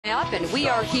Up, and we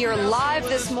are here live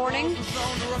this morning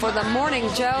for the Morning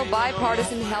Joe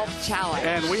Bipartisan Health Challenge.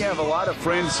 And we have a lot of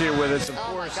friends here with us. Of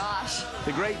course, my gosh.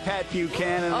 The great Pat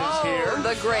Buchanan is here. Oh,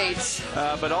 the great.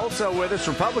 But also with us,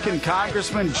 Republican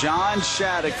Congressman John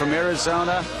Shadegg from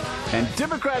Arizona and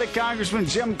Democratic Congressman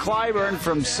Jim Clyburn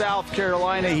from South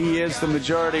Carolina. He is the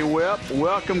Majority Whip.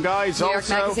 Welcome, guys. New York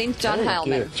Magazine's John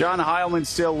Heilman. John Heilman's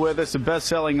still with us, a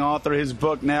best-selling author. His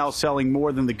book now selling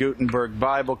more than the Gutenberg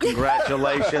Bible.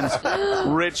 Congratulations,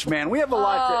 rich man. We have a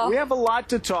lot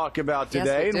to talk about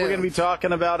today, yes, and we're going to be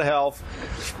talking about health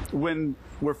when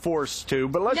we're forced to.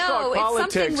 But let's talk politics.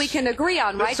 It's something we can agree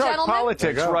on, right, gentlemen? Let's talk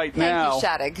politics right now.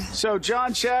 Thank you, Shadegg. So,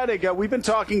 John Shadegg, we've been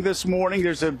talking this morning.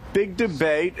 There's a big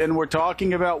debate, and we're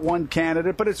talking about one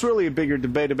candidate, but it's really a bigger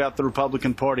debate about the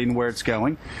Republican Party and where it's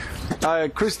going.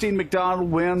 Christine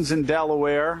McDonald wins in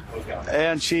Delaware,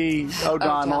 and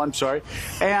O'Donnell, I'm sorry.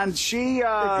 And she,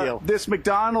 this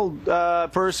McDonald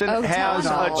person has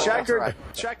a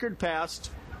checkered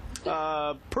past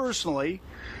personally,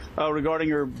 regarding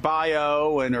her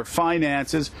bio and her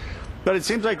finances. But it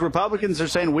seems like Republicans are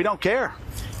saying, we don't care.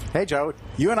 Hey, Joe,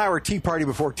 you and I were Tea Party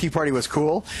before Tea Party was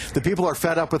cool. The people are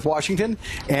fed up with Washington,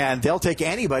 and they'll take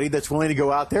anybody that's willing to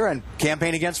go out there and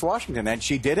campaign against Washington. And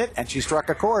she did it, and she struck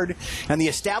a chord. And the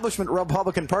establishment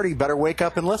Republican Party better wake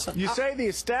up and listen. You say the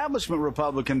establishment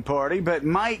Republican Party, but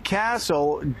Mike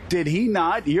Castle, did he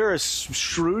not, you're a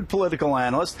shrewd political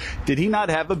analyst, did he not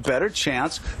have a better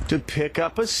chance to pick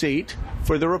up a seat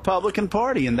for the Republican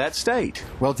Party in that state?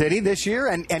 Well, did he this year?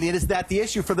 And is that the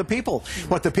issue for the people?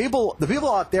 What the people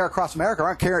out there across America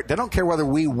they don't care whether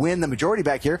we win the majority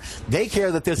back here. They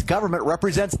care that this government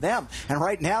represents them. And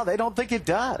right now, they don't think it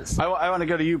does. I want to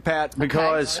go to you, Pat,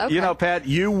 because, you know, Pat,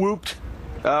 you whooped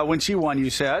when she won, you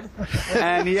said.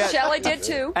 And yet, Shelley did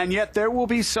too. And yet there will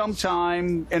be some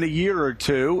time in a year or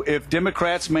two, if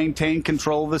Democrats maintain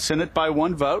control of the Senate by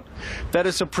one vote, that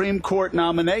a Supreme Court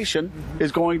nomination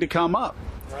is going to come up.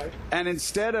 Right. And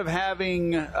instead of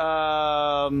having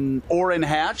Orrin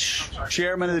Hatch,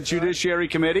 chairman of the Judiciary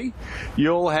Committee,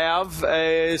 you'll have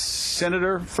a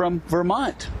senator from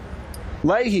Vermont.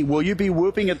 Leahy, will you be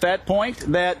whooping at that point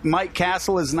that Mike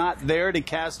Castle is not there to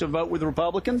cast a vote with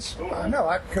Republicans?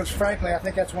 No, because frankly, I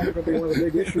think that's going to be one of the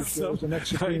big issues for the next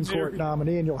Supreme Court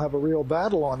nominee, and you'll have a real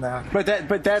battle on that. But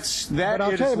it is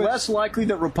less likely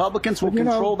that Republicans will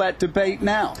control that debate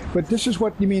now. But this is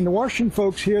what you mean. The Washington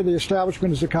folks here, the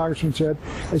establishment, as the congressman said,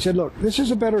 they said, look, this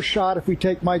is a better shot if we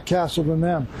take Mike Castle than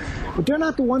them. But they're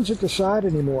not the ones that decide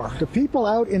anymore. The people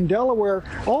out in Delaware,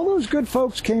 all those good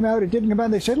folks came out and didn't come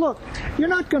out. They said, look, you're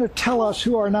not going to tell us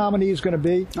who our nominee is going to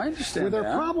be. I understand With that.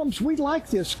 our problems, we like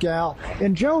this gal.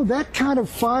 And, Joe, that kind of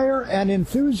fire and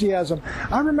enthusiasm,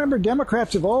 I remember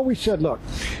Democrats have always said, look,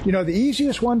 you know, the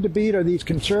easiest one to beat are these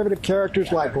conservative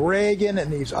characters like Reagan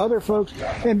and these other folks.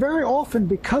 And very often,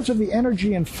 because of the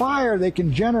energy and fire they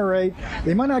can generate,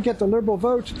 they might not get the liberal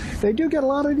votes. They do get a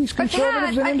lot of these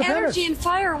conservatives and independents. Energy and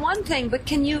fire are one thing, but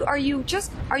are you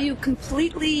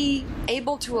completely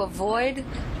able to avoid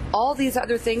all these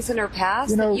other things in her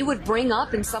past that you would bring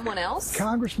up in someone else?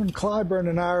 Congressman Clyburn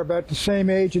and I are about the same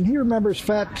age, and he remembers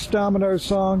Fats Domino's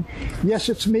song, Yes,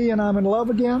 It's Me and I'm in Love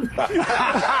Again.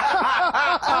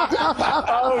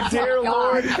 Oh, dear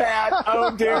Lord, Pat.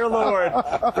 Oh, dear Lord.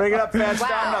 Bring it up, Fats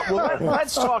Domino. Well,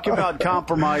 let's talk about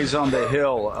compromise on the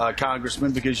Hill,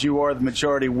 Congressman, because you are the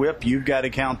Majority Whip. You've got to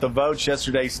count the votes.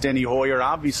 Yesterday, Steny Hoyer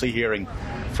obviously hearing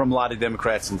from a lot of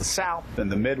Democrats in the South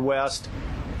and the Midwest.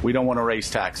 We don't want to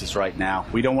raise taxes right now.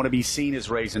 We don't want to be seen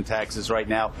as raising taxes right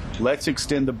now. Let's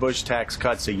extend the Bush tax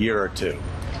cuts a year or two.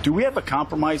 Do we have a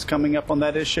compromise coming up on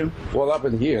that issue? Well, I've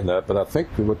been hearing that, but I think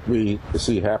what we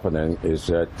see happening is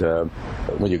that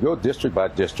when you go district by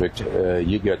district,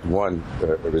 you get one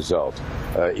result.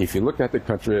 If you look at the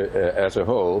country as a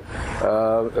whole,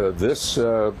 this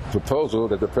proposal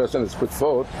that the president has put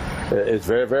forward is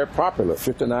very, very popular.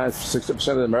 60%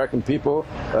 of the American people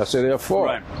say they're for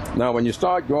it. Right. Now, when you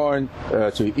start going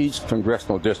to each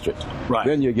congressional district,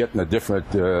 then you're getting a different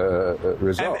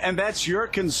result. And that's your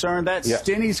concern. That's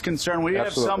Steny's concern. We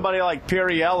Absolutely. have somebody like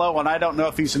Perriello, and I don't know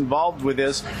if he's involved with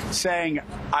this, saying,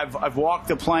 I've walked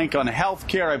the plank on health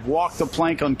care, I've walked the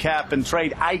plank on cap and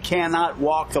trade. I cannot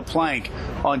walk the plank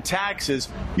on taxes.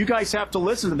 you guys have to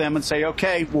listen to them and say,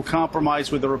 okay, we'll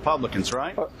compromise with the Republicans,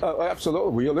 right?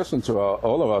 Absolutely. We listen to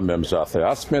all of our members out there.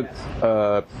 I spent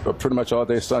pretty much all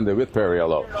day Sunday with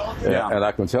Perriello, and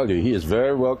I can tell you he is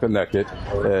very well connected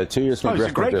to his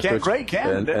congressional district. Great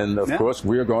candidate. And of course,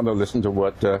 we are going to listen to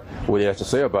what he has to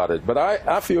say about it. But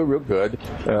I feel real good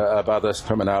about us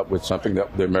coming out with something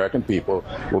that the American people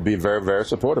will be very, very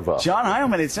supportive of. John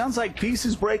Heilman, it sounds like peace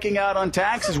is breaking out on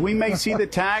taxes. We may see the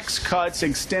tax cuts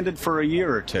extended for a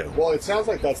year or two. Well, it sounds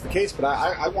like that's the case, but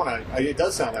I want to. It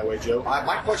does sound that way, Joe.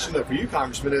 My question, though, for you,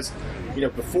 Congressman, is,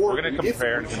 before we're going to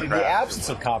compare in the absence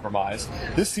of compromise,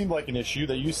 this seemed like an issue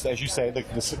that as you say,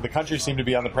 the country seemed to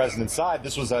be on the president's side.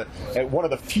 This was one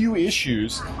of the few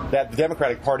issues that the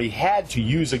Democratic Party had to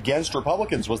use against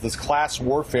Republicans was this class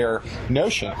warfare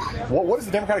notion. What is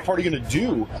the Democratic Party going to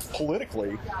do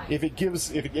politically if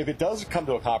it does come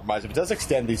to a compromise, if it does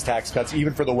extend these tax cuts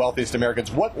even for the wealthiest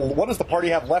Americans? What does the party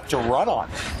have left to run on?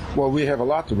 Well, we have a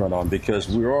lot to run on because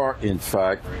we are, in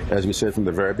fact, as we said from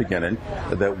the very beginning,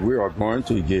 that we are going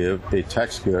to give a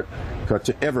tax cut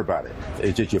to everybody.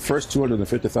 It's your first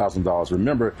 $250,000.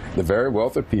 Remember, the very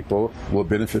wealthy people will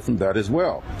benefit from that as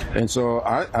well. And so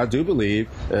I do believe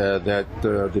that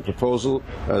the proposal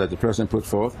that the president put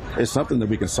forth is something that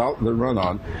we can solidly run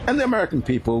on, and the American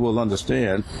people will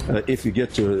understand if you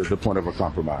get to the point of a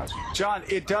compromise. John,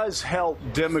 it does help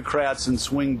Democrats in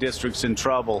swing districts in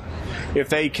trouble if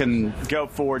they can go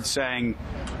forward saying,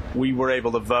 we were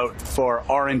able to vote for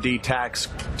R&D tax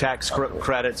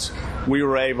credits. We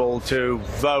were able to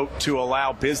vote to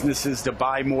allow businesses to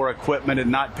buy more equipment and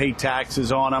not pay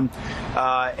taxes on them.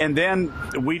 And then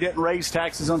we didn't raise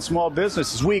taxes on small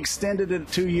businesses. We extended it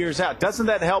 2 years out. Doesn't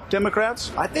that help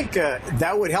Democrats? I think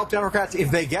that would help Democrats if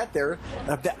they get there.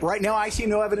 Right now, I see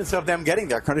no evidence of them getting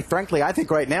there. Frankly, I think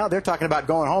right now they're talking about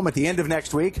going home at the end of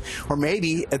next week or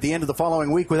maybe at the end of the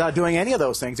following week without doing any of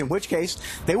those things, in which case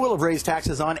they will have raised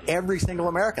taxes on every single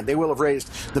American. They will have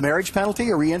raised the marriage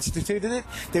penalty or reinstituted it.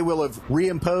 They will have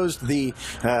reimposed the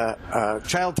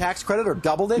child tax credit or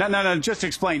doubled it. No. Just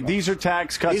explain. These are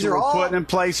tax cuts that were put in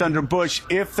place under Bush.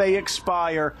 If they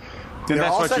expire, then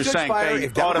that's what you're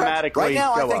saying. They automatically right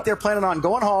now, go I think up. they're planning on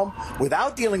going home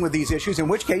without dealing with these issues, in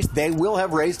which case they will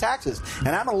have raised taxes. And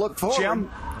I'm going to look forward to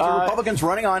Republicans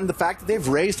running on the fact that they've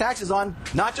raised taxes on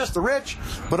not just the rich,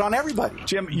 but on everybody.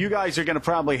 Jim, you guys are going to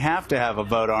probably have to have a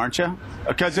vote, aren't you?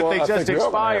 Because if they just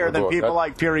expire, then people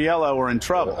like Perriello are in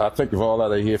trouble. I think if all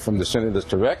that I hear from the Senate is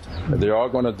correct, they are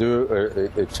going to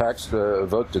do a tax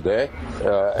vote today,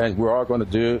 and we are going to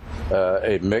do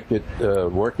a Make It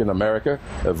Work in America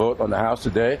vote on the House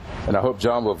today, and I hope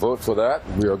John will vote for that.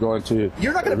 We are going to.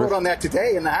 You're not going to vote on that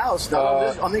today in the House,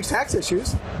 not on these tax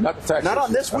issues. Not the tax. Not issues.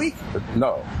 on this week.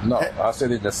 No. I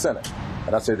said in the Senate.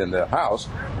 And I said in the House,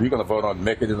 we're going to vote on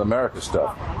Make It in America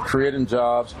stuff, creating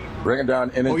jobs, bringing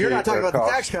down energy. Well, you're not talking about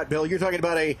the tax cut bill. You're talking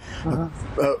about a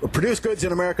Produce Goods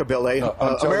in America bill,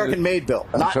 American-made bill,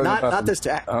 not this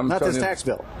tax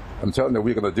bill. I'm telling you,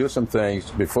 we're going to do some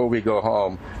things before we go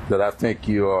home that I think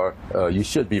you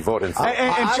should be voting for.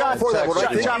 And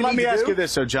John, let me ask you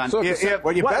this, John.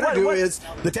 What you better do is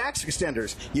the tax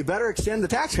extenders. You better extend the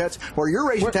tax cuts, or you're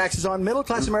raising taxes on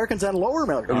middle-class Americans and lower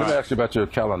Americans. Let me ask you about your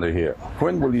calendar here.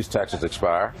 When will these taxes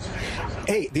expire?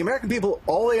 Hey, the American people,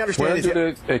 all they understand is... When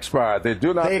do they expire? They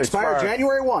do not expire. They expire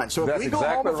January 1. So if we go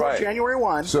home before January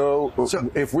 1... So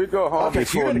if we go home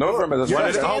before November...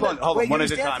 Hold on. One at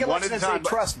a time. One at a time.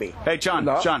 Trust me. Hey, John,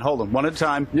 hold on. One at a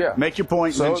time. Yeah. Make your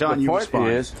point, and then, John, you respond. The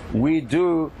point is, we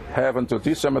do have until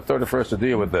December 31st to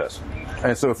deal with this.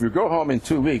 And so if you go home in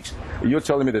 2 weeks, you're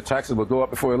telling me the taxes will go up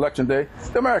before Election Day?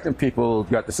 The American people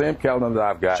got the same calendar that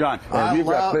I've got. John. And we've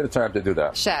got plenty of time to do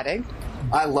that. Shadegg.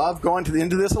 I love going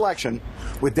into this election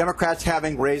with Democrats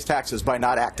having raised taxes by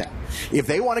not acting. If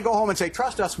they want to go home and say,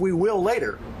 trust us, we will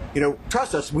later.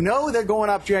 Trust us. We know they're going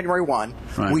up January 1.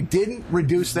 Right. We didn't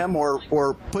reduce them or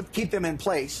keep them in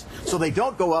place so they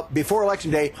don't go up before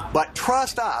Election Day, but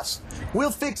trust us.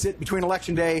 We'll fix it between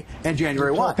Election Day and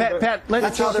January 1. Pat,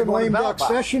 let's have some lame duck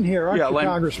session here, aren't you,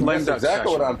 Congressman? That's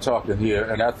exactly what I'm talking here,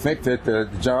 and I think that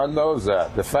John knows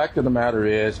that. The fact of the matter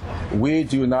is, we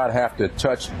do not have to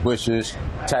touch Bush's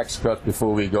tax cuts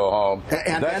before we go home.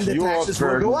 And then the taxes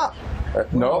will go up.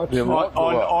 No, it won't go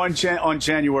up. On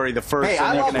January the 1st,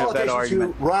 I you're want going to have that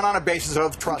argument. who run on a basis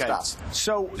of trust us.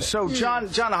 So John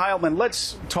Heilman,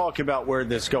 let's talk about where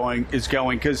this is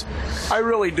going, because I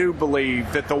really do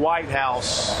believe that the White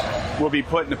House will be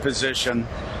put in a position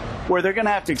where they're going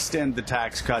to have to extend the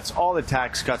tax cuts, all the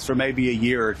tax cuts, for maybe a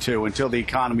year or two until the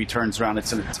economy turns around.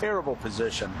 It's in a terrible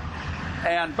position.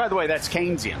 And by the way, that's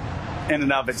Keynesian in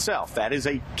and of itself. That is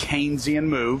a Keynesian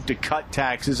move to cut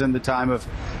taxes in the time of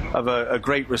a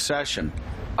great recession.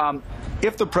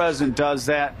 If the president does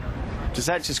that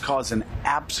just cause an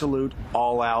absolute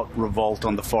all-out revolt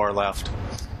on the far left?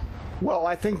 Well,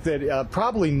 I think that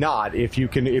probably not. If you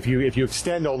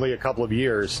extend only a couple of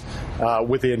years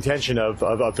with the intention of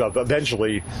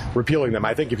eventually repealing them,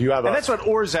 I think if you have and that's what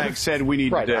Orszag said we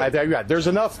need to do. There's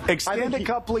enough. Extend a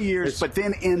couple of years, but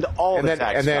then end all the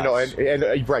tax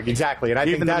cuts. Right, exactly. And I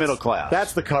even think the middle class.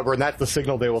 That's the cover, and that's the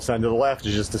signal they will send to the left,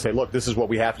 is just to say, look, this is what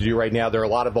we have to do right now. There are a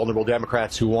lot of vulnerable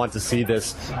Democrats who want to see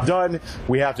this done.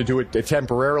 We have to do it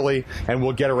temporarily, and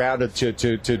we'll get around to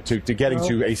getting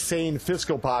to a sane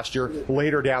fiscal posture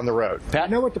later down the road. Pat?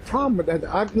 You know what the problem with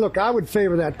that? Look, I would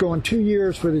favor that going 2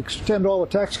 years for the extend all the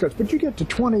tax cuts, but you get to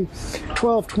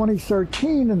 2012,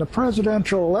 2013 in the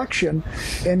presidential election,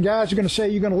 and guys are going to say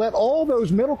you're going to let all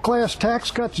those middle class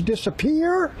tax cuts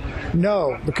disappear?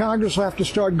 No, the Congress will have to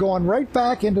start going right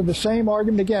back into the same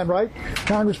argument again, right,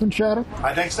 Congressman Shadegg?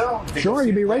 I think so. Sure,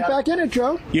 you'd be right back in it,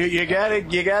 Joe. You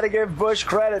gotta give Bush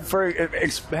credit for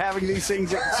having these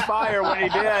things expire when he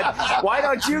did. Why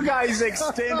don't you guys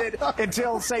extend it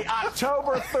until, say,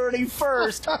 October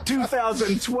 31st,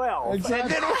 2012. Exactly. And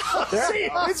then we'll see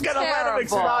who's going to let them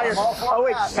expire. Oh,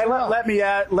 wait. Hey,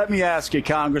 let me ask you,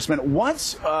 Congressman.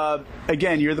 Once,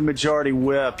 again, you're the majority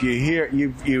whip.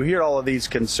 You hear all of these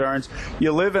concerns.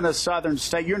 You live in a southern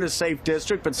state. You're in a safe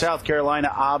district, but South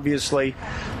Carolina, obviously,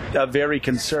 a very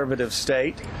conservative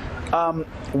state.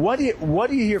 What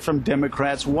do you hear from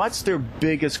Democrats? What's their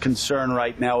biggest concern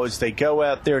right now as they go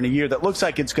out there in a year that looks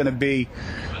like it's going to be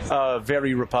a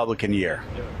very Republican year?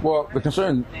 Well, the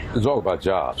concern is all about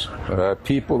jobs.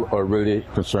 People are really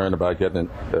concerned about getting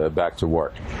back to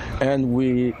work. And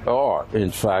we are,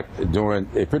 in fact, doing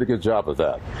a pretty good job of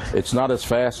that. It's not as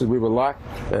fast as we would like.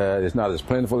 It's not as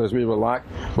plentiful as we would like.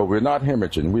 But we're not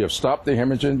hemorrhaging. We have stopped the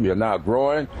hemorrhaging. We are now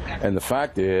growing. And the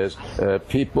fact is,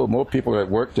 more people are at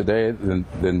work today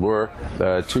than were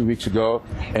 2 weeks ago.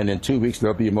 And in 2 weeks,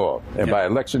 there'll be more. And by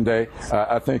Election Day,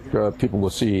 I think people will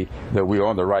see that we're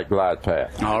on the right glide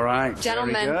path. All right.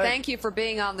 Gentlemen, thank you for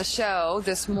being on the show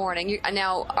this morning.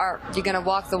 Are you going to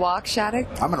walk the walk, Shadegg?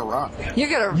 I'm going to run. You're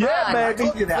going to run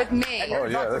baby. with me. Oh,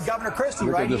 yeah. Governor Christie,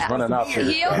 right? Just running out here.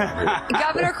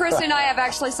 Governor Christie and I have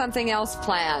actually something else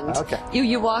planned. Okay.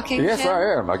 You walking, Yes, Jim?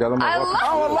 I am. I got on my I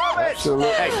love it. Absolutely.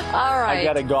 All right. I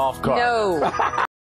got a golf cart. No.